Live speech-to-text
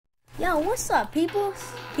Yo, what's up,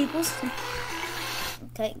 peoples? Peoples.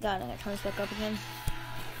 Okay, God, I gotta turn this back up again.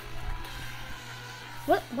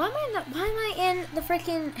 What? Why am I in the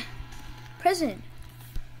freaking prison?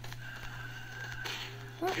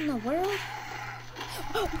 What in the world?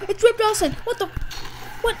 Oh, it's Rip Dawson. What the?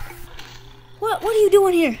 What are you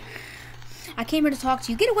doing here? I came here to talk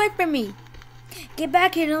to you. Get away from me. Get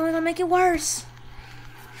back here. You're only gonna make it worse.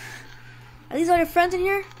 Are these all your friends in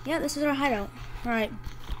here? Yeah, this is our hideout. All right.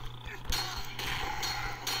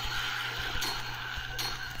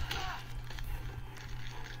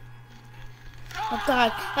 Oh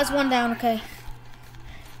God, that's one down. Okay.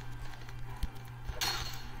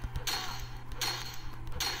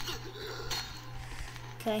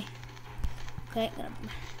 Okay. Okay.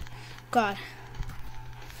 God.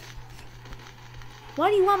 Why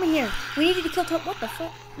do you want me here? We need you to kill Toby. What the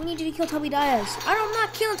fuck? We need you to kill Toby Diaz. I'm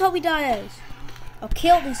not killing Toby Diaz. I'll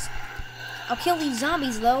kill these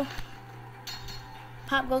zombies though.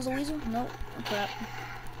 Pop goes the weasel. Nope. Oh, crap.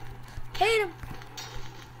 Hit him.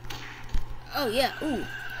 Oh yeah. Ooh.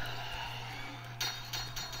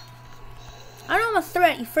 I know I'm a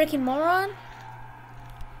threat, you freaking moron.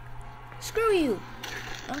 Screw you.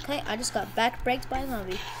 Okay, I just got back braked by a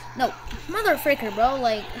zombie. No, mother freaker, bro.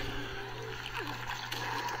 Like.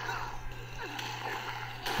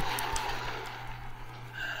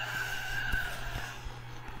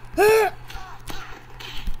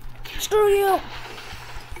 Screw you.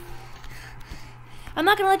 I'm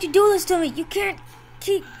not gonna let you do this to me. You can't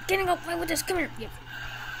keep getting away with this. Come here.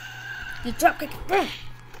 You drop kick.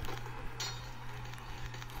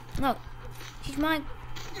 No, she's mine.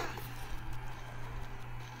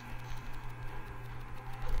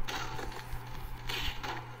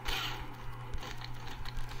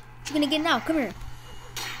 What you gonna get now? Come here.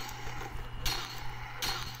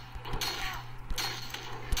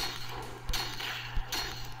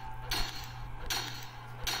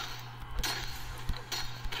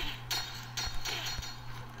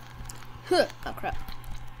 Huh. Oh crap.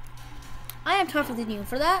 I am tougher than you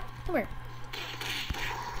for that. Come here.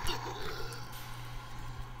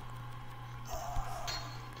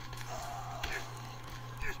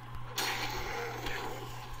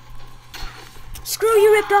 Screw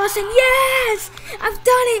you, Rip Dawson. Yes! I've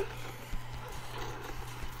done it!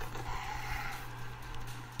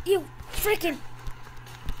 You freaking...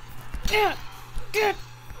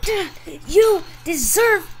 You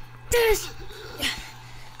deserve this!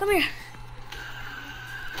 Come here.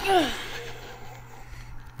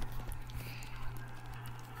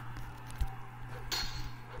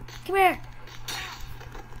 Come here.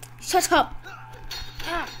 Shut up.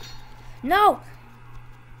 No.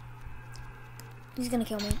 He's gonna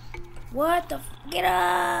kill me. What the get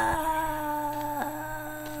up!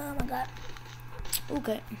 Oh my God.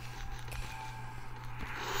 Okay.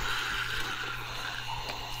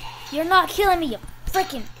 You're not killing me, you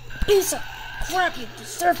freaking piece of crap. You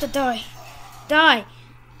deserve to die. Die.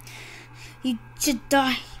 You should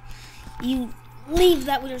die. You leave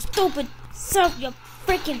that with your stupid self, you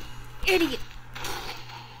freaking idiot.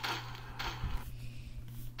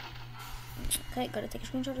 Okay, gotta take a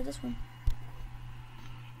screenshot of this one.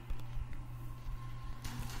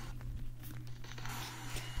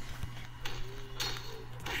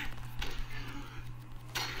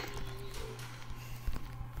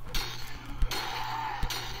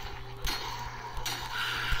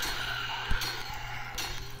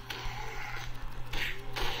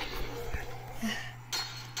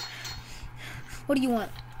 What do you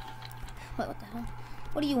want? What the hell?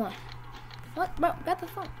 What do you want? What? Bro, got the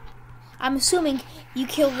phone. I'm assuming you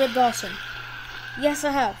killed Rip Dawson. Yes,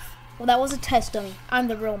 I have. Well, that was a test dummy. I'm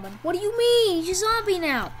the real one. What do you mean? He's a zombie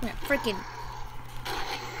now. Yeah, freaking.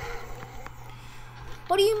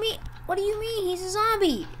 What do you mean? What do you mean? He's a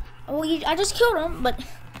zombie. Well, I just killed him, but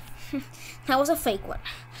that was a fake one.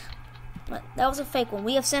 That was a fake one.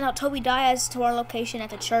 We have sent out Toby Diaz to our location at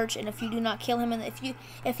the church, and if you do not kill him, and if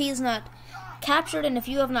he is not captured, and if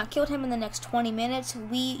you have not killed him in the next 20 minutes,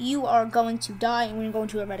 you are going to die, and we're going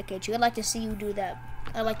to eradicate you. I'd like to see you do that.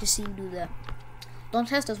 I'd like to see you do that. Don't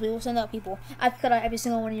test us. We will send out people. I've cut out every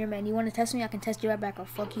single one of your men. You want to test me? I can test you right back. I'll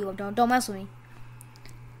fuck you up. Don't mess with me.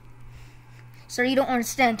 Sir, you don't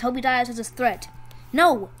understand. Toby Diaz is a threat.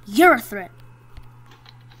 No, you're a threat.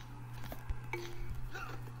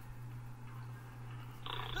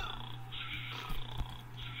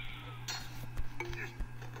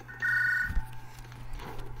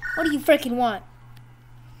 What do you freaking want?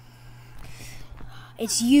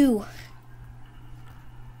 It's you.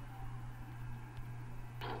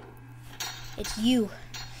 It's you.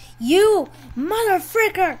 You, mother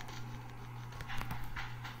fricker!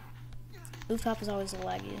 Rooftop is always the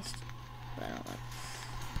laggiest. But I don't like.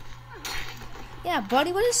 Yeah,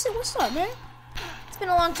 buddy, what's up, man? It's been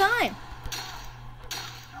a long time.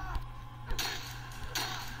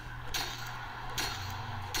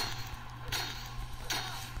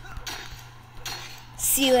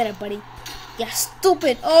 See you later, buddy. Yeah,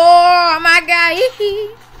 stupid. Oh my god.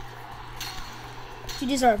 You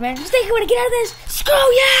deserve, man. Just think I'm gonna get out of this. Screw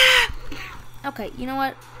yeah. Okay, you know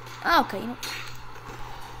what? Okay, you know.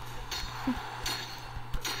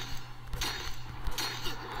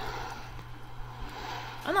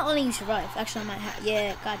 I'm not letting you survive. Actually, I might have.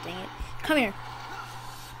 Yeah, god dang it. Come here.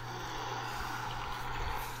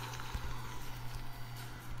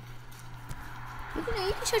 You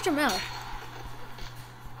can shut your mouth.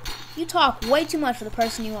 You talk way too much for the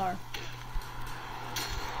person you are.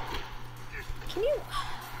 Can you?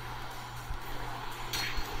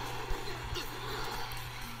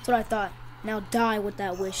 That's what I thought. Now die with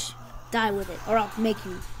that wish. Die with it, or I'll make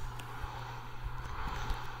you.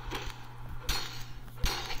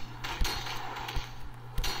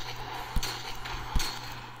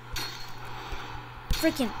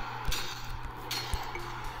 Freaking.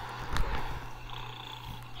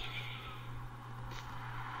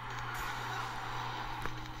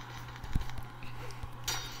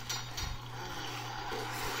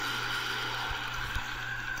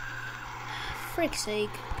 Frick's sake.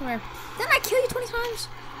 Come here. Didn't I kill you 20 times?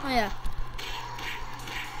 Oh, yeah.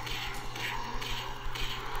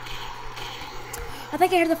 I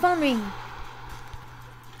think I heard the phone ring.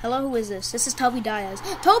 Hello, who is this? This is Toby Diaz.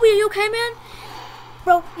 Toby, are you okay, man?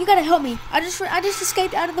 Bro, you gotta help me. I just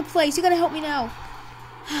escaped out of the place. You gotta help me now.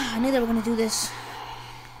 I knew they were gonna do this.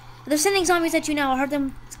 They're sending zombies at you now. I heard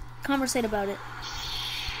them conversate about it.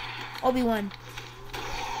 Obi-Wan.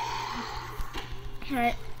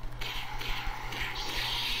 Alright.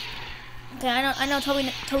 Okay, I know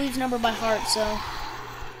Toby's number by heart, so.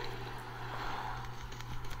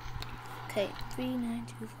 Okay,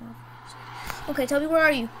 39245. Okay, Toby, where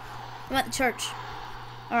are you? I'm at the church.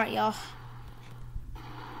 Alright, y'all.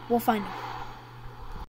 We'll find him.